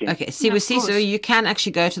negotiation. Okay, so you can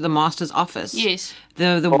actually go to the master's office. Yes.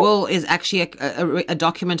 The will is actually a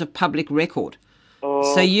document of public record.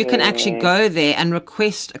 So you can actually go there and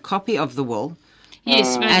request a copy of the will.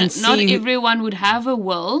 Yes, but not everyone would have a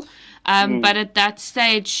will. But at that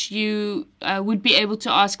stage, you would be able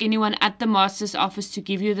to ask anyone at the master's office to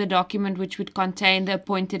give you the document which would contain the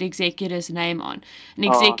appointed executor's name on. An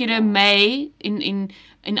executor may, in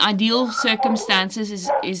ideal circumstances,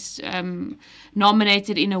 is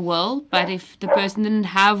nominated in a will, but if the person didn't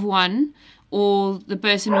have one, or the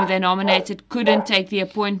person who they nominated couldn't take the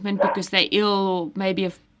appointment because they're ill or maybe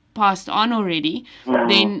have passed on already,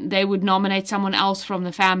 then they would nominate someone else from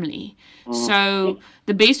the family. So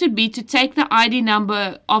the best would be to take the ID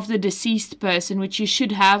number of the deceased person, which you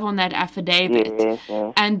should have on that affidavit,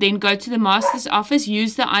 and then go to the master's office,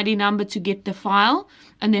 use the ID number to get the file,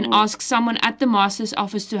 and then ask someone at the master's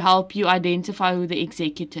office to help you identify who the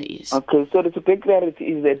executor is. Okay, so to get clarity,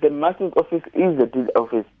 is that the master's office is the deed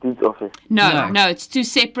office? No, it's two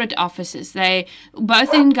separate offices. They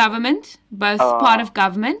both in government, both part of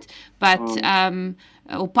government, but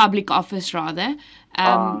or public office rather.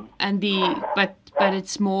 But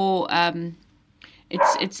it's more.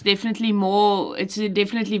 It's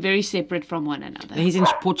definitely very separate from one another. He's in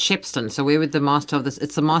Port Shepstone, so where would the master of this?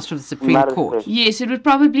 It's the master of the Supreme Court. Yes, it would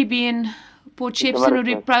probably be in Port Shepstone, would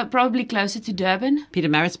be probably closer to Durban. Peter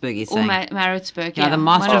Maritzburg, he's saying. Or Maritzburg, yeah. The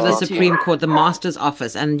master of the Supreme Court, the master's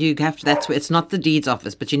office, and you have to. That's where it's not the deeds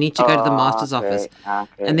office, but you need to go to the master's office,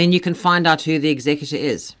 and then you can find out who the executor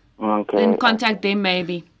is. Okay. Then contact them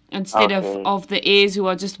maybe. Instead of the heirs who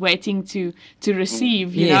are just waiting to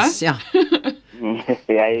receive, you know? Yeah.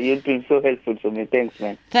 Yeah, you've been so helpful to me. Thanks,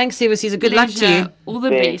 man. Thanks, Sibusiso. Good luck to you. All the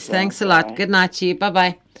best. Thanks a lot. Good night to you.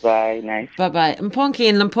 Bye-bye. Bye. Nice. Bye-bye. Mponki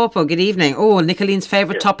in Limpopo, good evening. Oh, Nicoline's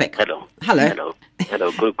favourite topic. Hello.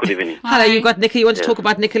 Good evening. Hello, you got Nicoline. You want to talk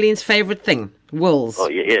about Nicoline's favourite thing? Wills. Oh,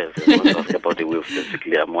 yes. I want to talk about the wills.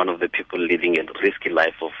 Basically, I'm one of the people living a risky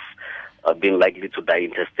life of being likely to die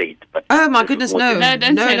interstate. But oh my goodness, no. No.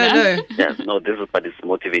 Yes, no, but it's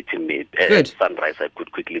motivating me. At sunrise, I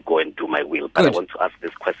could quickly go and do my will. But I want to ask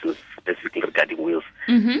this question specifically regarding wills.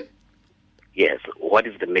 Mm-hmm. Yes, what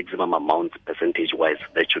is the maximum amount, percentage-wise,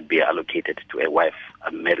 that should be allocated to a wife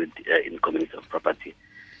married in community of property,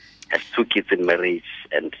 has 2 kids in marriage,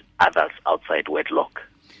 and others outside wedlock?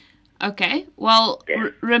 Okay, well,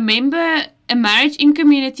 remember, a marriage in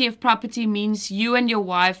community of property means you and your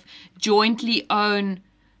wife jointly own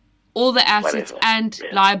all the assets and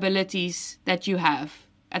liabilities that you have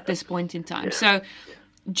at this point in time. So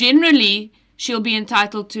generally, she'll be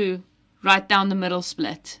entitled to right down the middle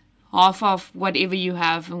split. Half of whatever you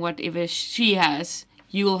have and whatever she has,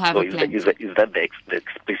 you will have a claim. Is that the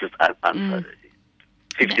explicit answer?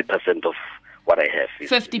 50% of what I have is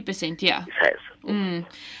 50%, yeah. Is hers.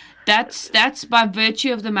 That's by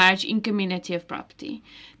virtue of the marriage in community of property.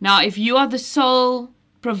 Now, if you are the sole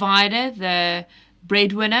provider, the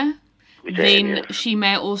breadwinner, then she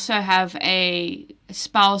may also have a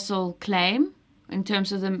spousal claim in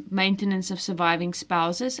terms of the Maintenance of Surviving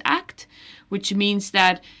Spouses Act, which means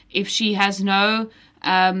that if she has no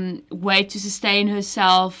way to sustain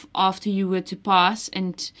herself after you were to pass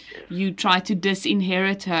and you try to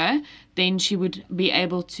disinherit her, then she would be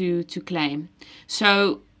able to claim.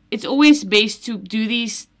 So it's always best to do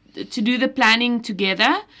the planning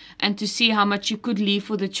together and to see how much you could leave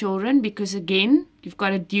for the children, because again, you've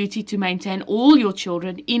got a duty to maintain all your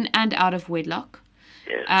children in and out of wedlock.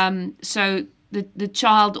 So the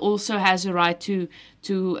child also has a right to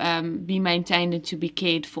be maintained and to be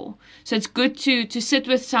cared for. So it's good to sit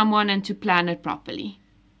with someone and to plan it properly.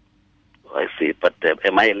 I see, but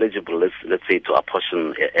am I eligible, let's say, to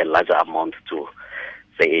apportion a larger amount to,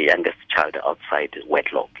 say, a youngest child outside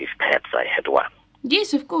wedlock, if perhaps I had one?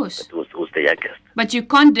 Yes, of course. Who's the youngest? But you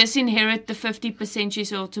can't disinherit the 50%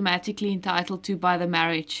 she's automatically entitled to by the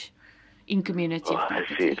marriage in community of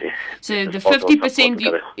property. So the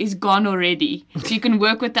 50% is gone already. So you can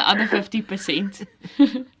work with the other 50%.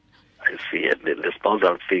 I see. And the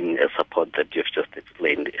spousal thing, support that you've just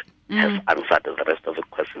explained, has answered the rest of the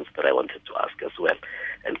questions that I wanted to ask as well.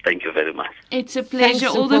 And thank you very much. It's a pleasure.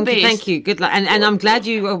 All the best. Thank you. Good luck. And I'm glad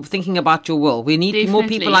you are thinking about your will. We need more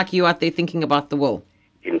people like you out there thinking about the will.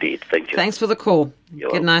 Indeed. Thank you. Thanks for the call.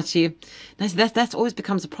 Good night to you. That's always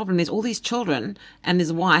becomes a problem. There's all these children and there's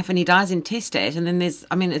a wife and he dies intestate, and then it's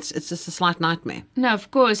just a slight nightmare. No,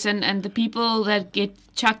 of course, and the people that get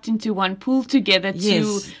chucked into one pool together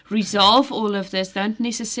to resolve all of this don't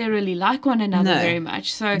necessarily like one another very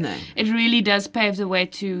much. So it really does pave the way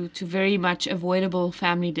to very much avoidable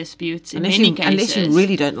family disputes in many cases. Unless you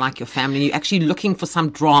really don't like your family and you're actually looking for some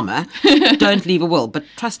drama, don't leave a will. But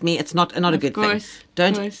trust me, it's not a good thing.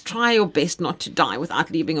 Don't try your best not to die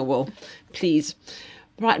without leaving a will, please.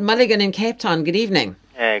 Right, Mulligan in Cape Town, good evening.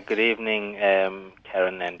 Good evening,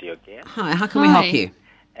 Karen and your guest. Hi, how can we help you?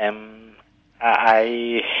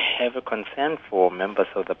 I have a concern for members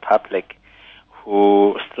of the public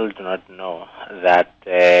who still do not know that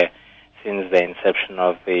since the inception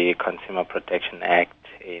of the Consumer Protection Act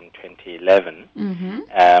in 2011,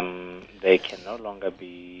 they can no longer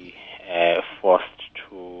be forced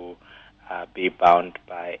to be bound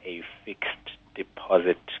by a fixed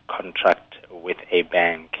deposit contract with a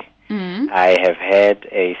bank. I have had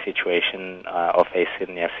a situation of a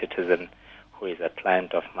senior citizen who is a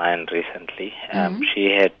client of mine recently.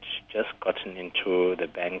 She had just gotten into the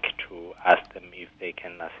bank to ask them if they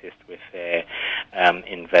can assist with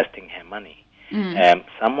investing her money.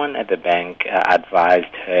 Someone at the bank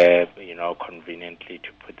advised her, conveniently to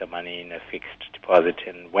put the money in a fixed deposit.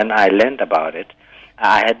 And when I learned about it,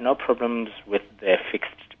 I had no problems with the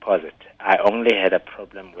fixed deposit. I only had a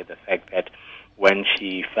problem with the fact that when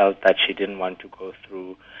she felt that she didn't want to go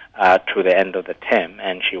through to the end of the term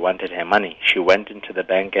and she wanted her money, she went into the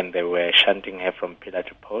bank and they were shunting her from pillar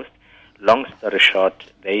to post. Long story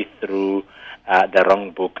short, they threw the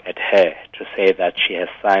wrong book at her to say that she has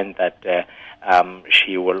signed that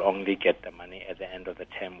she will only get the money at the end of the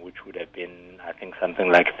term, which would have been, I think,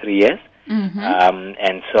 something like 3 years.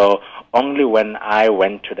 And so only when I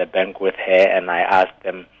went to the bank with her and I asked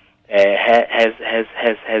them,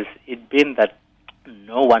 has it been that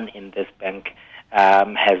no one in this bank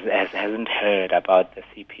hasn't heard about the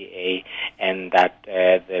CPA and that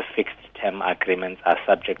the fixed term agreements are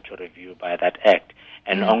subject to review by that act?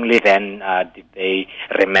 And only then did they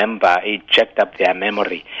remember, it checked up their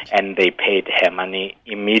memory, and they paid her money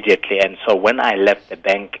immediately. And so when I left the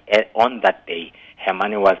bank on that day, her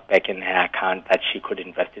money was back in her account, that she could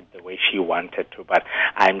invest it the way she wanted to. But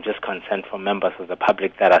I'm just concerned for members of the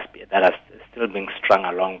public that are still being strung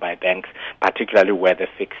along by banks, particularly where the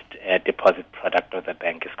fixed deposit product of the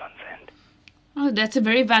bank is concerned. Oh, that's a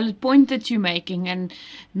very valid point that you're making. And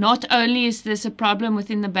not only is this a problem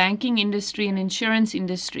within the banking industry and insurance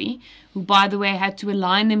industry, who, by the way, had to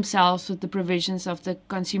align themselves with the provisions of the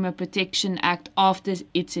Consumer Protection Act after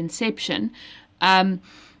its inception,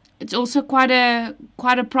 it's also quite a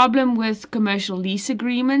problem with commercial lease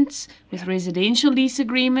agreements, with residential lease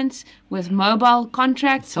agreements, with mobile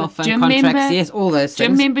contracts, cell with phone gym contracts, yes, all those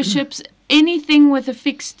gym things. memberships, anything with a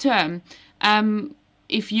fixed term.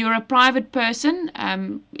 If you're a private person,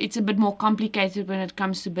 it's a bit more complicated when it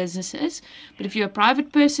comes to businesses. But if you're a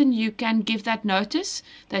private person, you can give that notice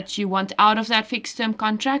that you want out of that fixed term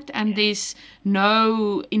contract, and there's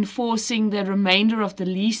no enforcing the remainder of the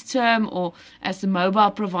lease term, or as the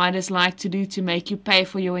mobile providers like to do, to make you pay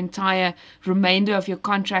for your entire remainder of your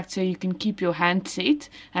contract so you can keep your handset.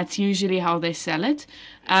 That's usually how they sell it.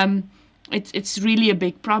 It's really a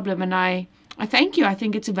big problem, and I thank you. I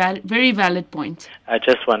think it's a very valid point.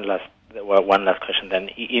 Just one last question then.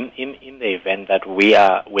 In the event that we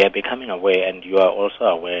are becoming aware, and you are also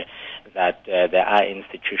aware, that there are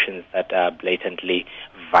institutions that are blatantly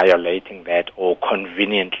violating that or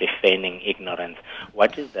conveniently feigning ignorance,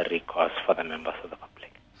 what is the recourse for the members of the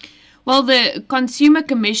public? Well, the Consumer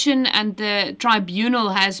Commission and the tribunal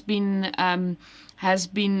has been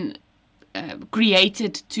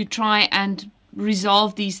created to try and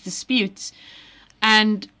resolve these disputes.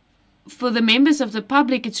 And for the members of the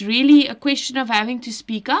public, it's really a question of having to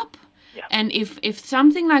speak up. Yeah. And if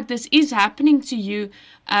something like this is happening to you,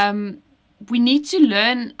 we need to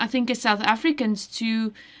learn, I think, as South Africans,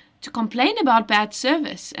 to complain about bad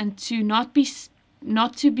service and to not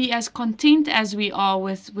to be as content as we are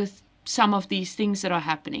with some of these things that are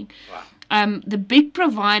happening. Wow. The big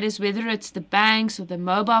providers, whether it's the banks or the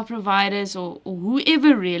mobile providers or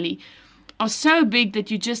whoever really, are so big that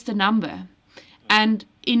you're just a number. And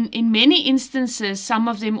in many instances, some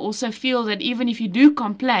of them also feel that even if you do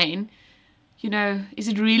complain, is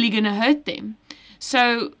it really going to hurt them?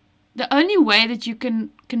 So the only way that you can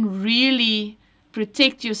really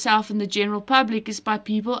protect yourself and the general public is by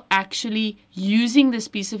people actually using this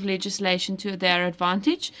piece of legislation to their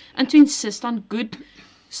advantage and to insist on good,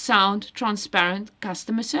 sound, transparent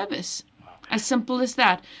customer service. As simple as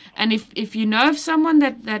that. And if you know of someone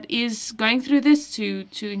that is going through this, to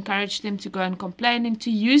encourage them to go and complain and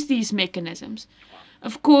to use these mechanisms.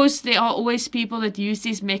 Of course, there are always people that use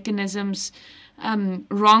these mechanisms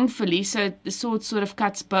wrongfully, so the sword sort of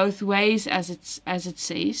cuts both ways, as it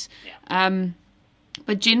says.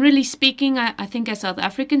 But generally speaking, I think as South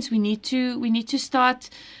Africans, we need to start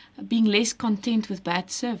being less content with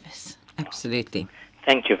bad service. Absolutely.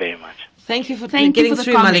 Thank you very much. Thank you for Thank getting you for the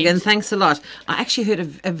through, comment. Mulligan. Thanks a lot. I actually heard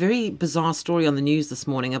a very bizarre story on the news this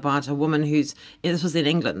morning about a woman this was in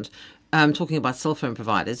England, talking about cell phone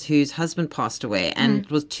providers, whose husband passed away, and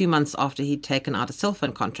it was 2 months after he'd taken out a cell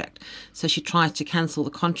phone contract. So she tried to cancel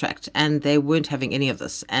the contract, and they weren't having any of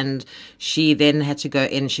this. And she then had to go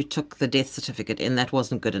in. She took the death certificate in. That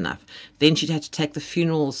wasn't good enough. Then she had to take the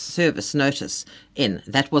funeral service notice in.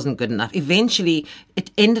 That wasn't good enough. Eventually,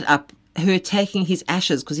 it ended up her taking his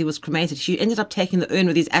ashes, because he was cremated. She ended up taking the urn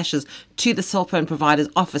with his ashes to the cell phone provider's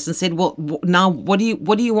office and said, well, now what do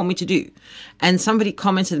you want me to do? And somebody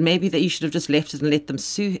commented maybe that you should have just left it and let them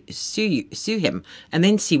sue him and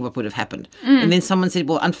then see what would have happened. And then someone said,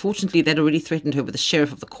 well, unfortunately they'd already threatened her with the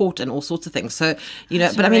sheriff of the court and all sorts of things. So,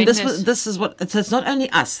 That's but I mean, horrendous. this is what, so it's not only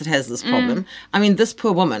us that has this problem. I mean, this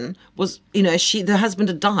poor woman was, the husband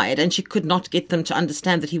had died and she could not get them to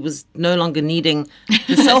understand that he was no longer needing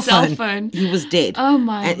the cell phone. He was dead. Oh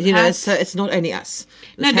my! And, so it's not only us.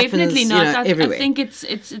 This No, definitely happens, not. everywhere. I think it's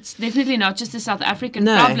definitely not just a South African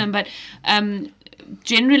No. problem, but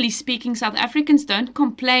generally speaking, South Africans don't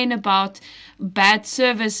complain about bad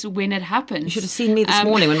service when it happens. You should have seen me this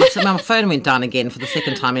morning when my phone went down again for the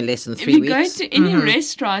second time in less than 3 If you weeks. go to any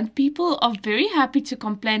restaurant, people are very happy to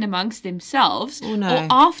complain amongst themselves Oh, no. or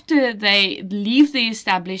after they leave the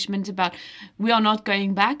establishment about, we are not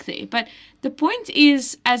going back there. But the point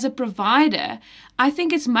is, as a provider, I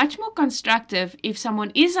think it's much more constructive if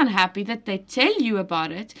someone is unhappy that they tell you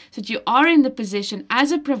about it, so that you are in the position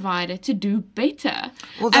as a provider to do better.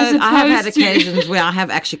 Although as I have had opposed to- occasions where I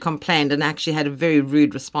have actually complained and actually had a very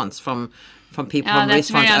rude response from people, Oh, from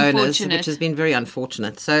that's restaurant very owners, unfortunate. which has been very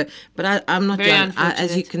unfortunate. So, but I'm not Very done.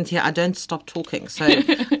 As you unfortunate. can hear, I don't stop talking. So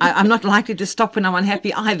I'm not likely to stop when I'm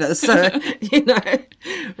unhappy either. So,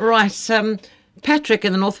 Right. Patrick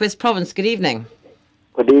in the Northwest Province, good evening.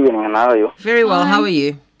 Good evening, and how are you? Very well. How are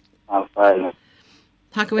you? I'm fine.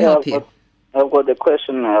 How can we help you? I've got a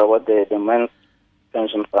question about the men's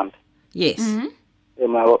pension fund. Yes.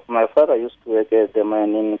 My father used to work at the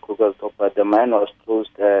mine in Krugersdorp, but the mine was closed,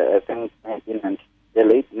 I think, the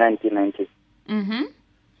late 1990s. Mm-hmm.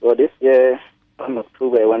 So this year, in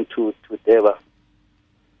October, I went to Deva.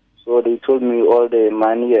 So they told me all the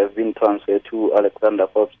money has been transferred to Alexander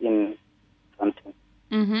Forbes in something.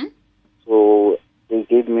 Mm-hmm. So they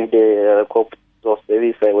gave me the copy of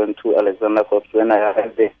service. I went to Alexander Forbes. When I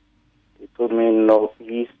arrived there, they told me, no,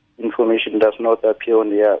 this information does not appear on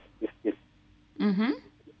their system. Mm-hmm.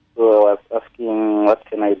 So I was asking, what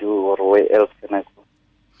can I do, or where else can I go?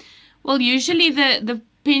 Well, usually the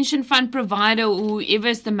pension fund provider or whoever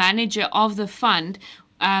is the manager of the fund,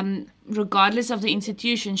 regardless of the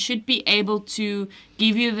institution, should be able to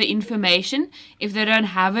give you the information. If they don't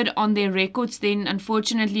have it on their records, then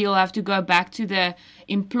unfortunately you'll have to go back to the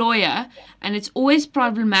employer. And it's always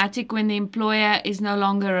problematic when the employer is no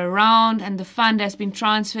longer around and the fund has been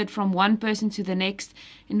transferred from one person to the next.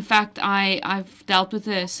 In fact, I've dealt with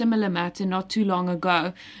a similar matter not too long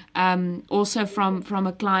ago, also from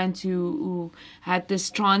a client who had this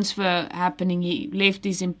transfer happening. He left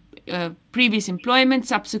his previous employment.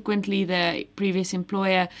 Subsequently, the previous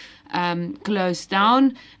employer closed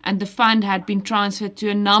down, and the fund had been transferred to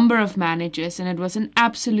a number of managers, and it was an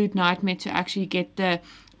absolute nightmare to actually get the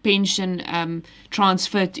pension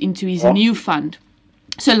transferred into his new fund.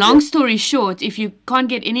 So long story short, if you can't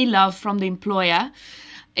get any love from the employer,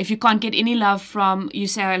 if you can't get any love from, you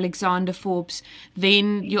say, Alexander Forbes,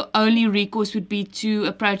 then your only recourse would be to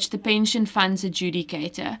approach the pension fund's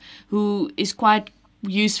adjudicator, who is quite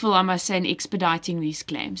useful, I must say, in expediting these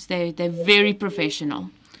claims. They're very professional.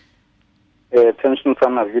 Pension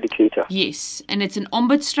fund adjudicator. Yes, and it's an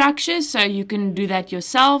ombud structure, so you can do that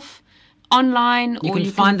yourself online. You or can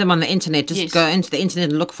find them on the internet. Just Yes. go into the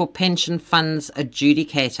internet and look for Pension Funds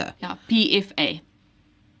Adjudicator. Yeah, PFA.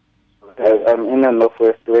 I'm in the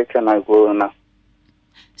Northwest. Where can I go now?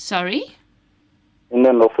 Sorry? In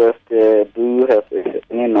the Northwest, do you have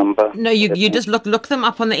any number? No, you just look them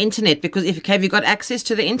up on the internet, because have you got access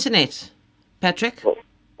to the internet, Patrick?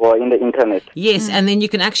 Or in the internet? Yes, and then you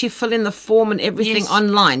can actually fill in the form and everything Yes.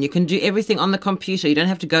 online. You can do everything on the computer. You don't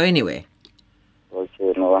have to go anywhere.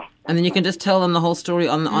 Okay, no. And then you can just tell them the whole story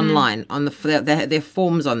online. On their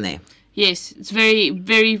forms on there. Yes, it's very,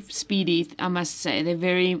 very speedy, I must say. They're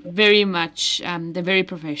very, very much, they're very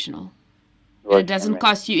professional. And it doesn't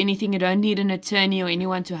cost you anything. You don't need an attorney or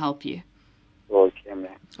anyone to help you. Okay,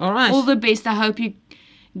 ma'am. All right. All the best. I hope you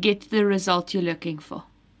get the result you're looking for.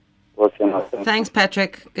 Okay, ma'am. Thanks,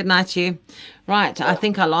 Patrick. Good night to you. Right, I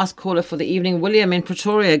think our last caller for the evening, William in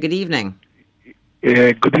Pretoria. Good evening.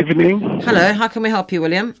 Good evening. Hello, how can we help you,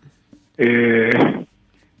 William? I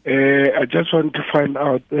just want to find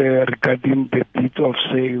out regarding the deed of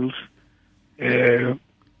sales,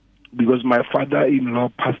 because my father-in-law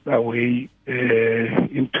passed away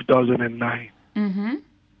in 2009. Mm-hmm.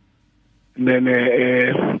 And then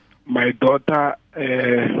my daughter,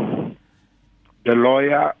 the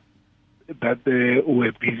lawyer that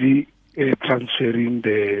were busy transferring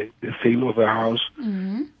the sale of the house,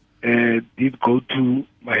 did go to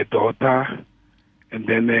my daughter, and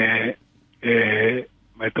then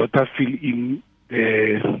my daughter filled in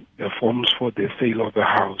the forms for the sale of the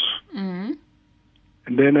house. Mm-hmm.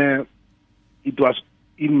 And then it was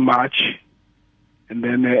in March, and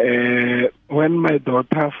then when my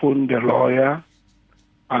daughter phoned the lawyer,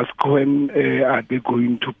 asked when are they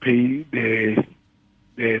going to pay the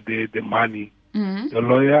money, the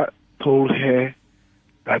lawyer told her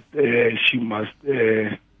that he must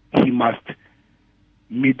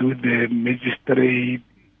meet with the magistrate,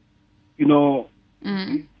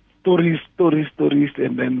 stories.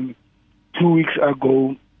 And then 2 weeks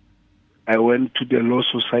ago, I went to the Law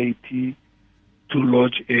Society to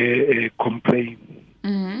lodge a complaint.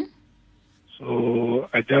 Mm-hmm. So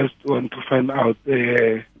I just want to find out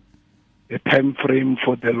the time frame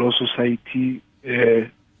for the Law Society to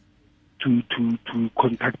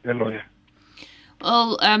contact the lawyer.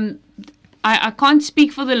 Well, I can't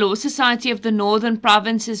speak for the Law Society of the Northern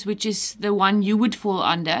Provinces, which is the one you would fall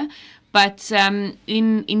under. But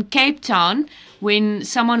in Cape Town, when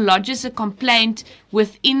someone lodges a complaint,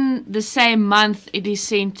 within the same month it is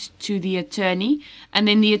sent to the attorney. And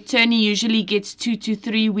then the attorney usually gets 2 to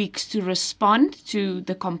 3 weeks to respond to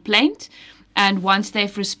the complaint. And once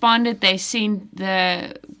they've responded, they send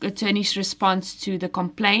the attorney's response to the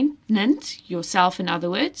complainant, yourself in other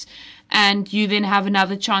words, and you then have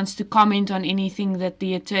another chance to comment on anything that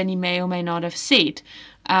the attorney may or may not have said.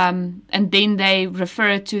 And then they refer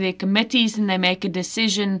it to their committees and they make a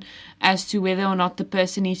decision as to whether or not the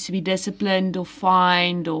person needs to be disciplined or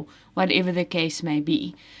fined or whatever the case may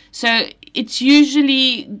be. So it's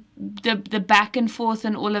usually the back and forth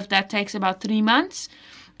and all of that takes about 3 months.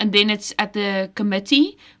 And then it's at the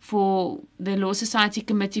committee for the Law Society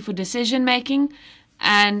Committee for decision making.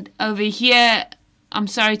 And over here, I'm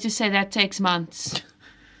sorry to say that takes months.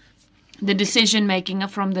 The decision making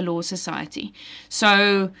from the Law Society.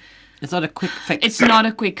 So it's not a quick fix. It's not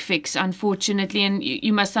a quick fix, unfortunately. And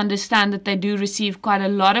you must understand that they do receive quite a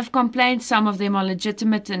lot of complaints. Some of them are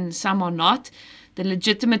legitimate and some are not. The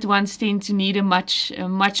legitimate ones tend to need a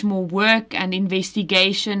much more work and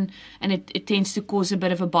investigation, and it tends to cause a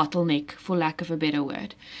bit of a bottleneck, for lack of a better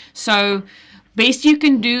word. So best you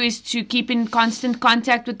can do is to keep in constant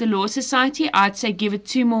contact with the Law Society. I'd say give it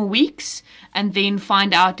 2 more weeks and then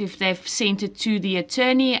find out if they've sent it to the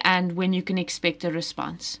attorney and when you can expect a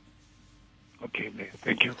response. Okay,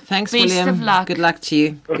 thank you. Thanks, Best William. of luck. Good luck to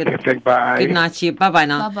you. Okay, bye. Good night to you. Bye-bye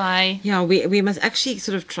now. Bye-bye. Yeah, we must actually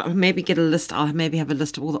sort of try, maybe get a list. I'll maybe have a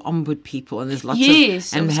list of all the ombud people, and there's lots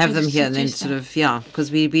Yes, of, and have them here, and then sort of,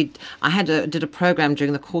 because I did a program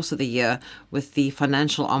during the course of the year with the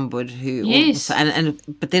financial ombud who, yes,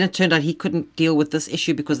 but then it turned out he couldn't deal with this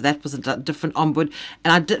issue because that was a different ombud,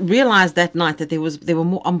 and I realized that night that there were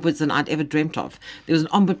more ombuds than I'd ever dreamt of. There was an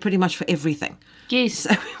ombud pretty much for everything. Yes,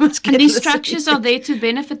 so and these structures are there to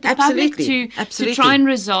benefit the Absolutely. public, to try and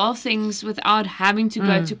resolve things without having to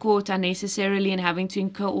go to court unnecessarily and having to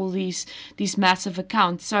incur all these massive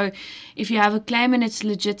accounts. So if you have a claim and it's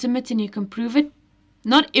legitimate and you can prove it,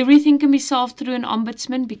 not everything can be solved through an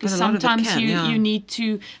ombudsman, because sometimes you need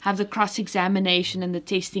to have the cross-examination and the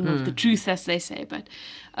testing of the truth, as they say. But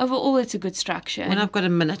overall, it's a good structure. When I've got a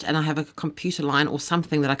minute and I have a computer line or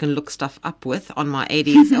something that I can look stuff up with on my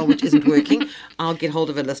ADSL, which isn't working, I'll get hold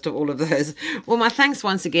of a list of all of those. Well, my thanks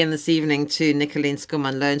once again this evening to Nicoline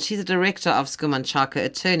Skuman-Loan. She's a director of Skuman Chaka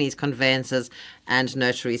Attorneys, Conveyancers and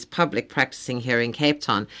Notaries Public, practicing here in Cape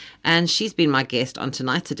Town. And she's been my guest on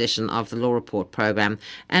tonight's edition of the Law Report program.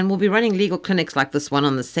 And we'll be running legal clinics like this one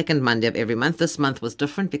on the second Monday of every month. This month was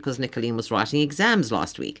different because Nicoline was writing exams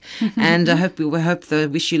last week. And we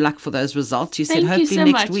wish you luck for those results. You said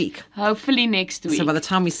hopefully next week. Hopefully next week. So by the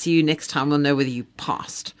time we see you next time, we'll know whether you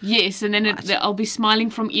passed. Yes, and then I'll be smiling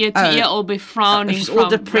from ear to ear. I'll be frowning all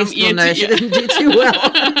depressed. from ear to ear. She didn't do too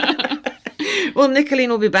well. Well, Nicolene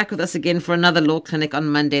will be back with us again for another Law Clinic on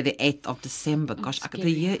Monday, the 8th of December. Gosh, the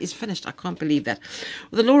year is finished. I can't believe that.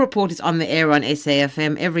 Well, the Law Report is on the air on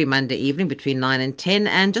SAFM every Monday evening between 9 and 10.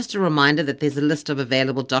 And just a reminder that there's a list of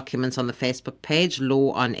available documents on the Facebook page,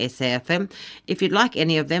 Law on SAFM. If you'd like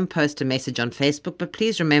any of them, post a message on Facebook. But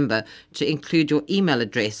please remember to include your email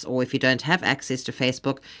address, or if you don't have access to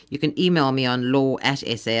Facebook, you can email me on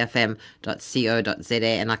law@safm.co.za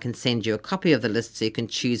and I can send you a copy of the list so you can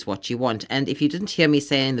choose what you want. And if you didn't hear me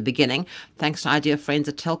say in the beginning, thanks to our dear friends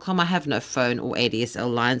at Telkom, I have no phone or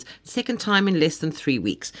ADSL lines. Second time in less than 3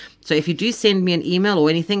 weeks. So if you do send me an email or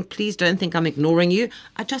anything, please don't think I'm ignoring you.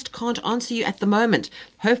 I just can't answer you at the moment.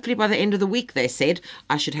 Hopefully by the end of the week, they said,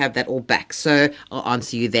 I should have that all back. So I'll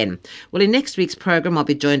answer you then. Well, in next week's program, I'll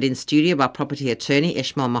be joined in studio by property attorney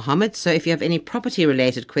Ishmael Mohammed. So if you have any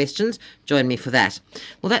property-related questions, join me for that.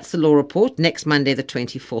 Well, that's the Law Report next Monday, the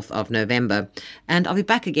 24th of November. And I'll be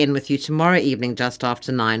back again with you tomorrow evening just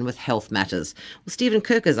after 9 with Health Matters. Well, Stephen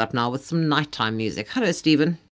Kirk is up now with some nighttime music. Hello, Stephen.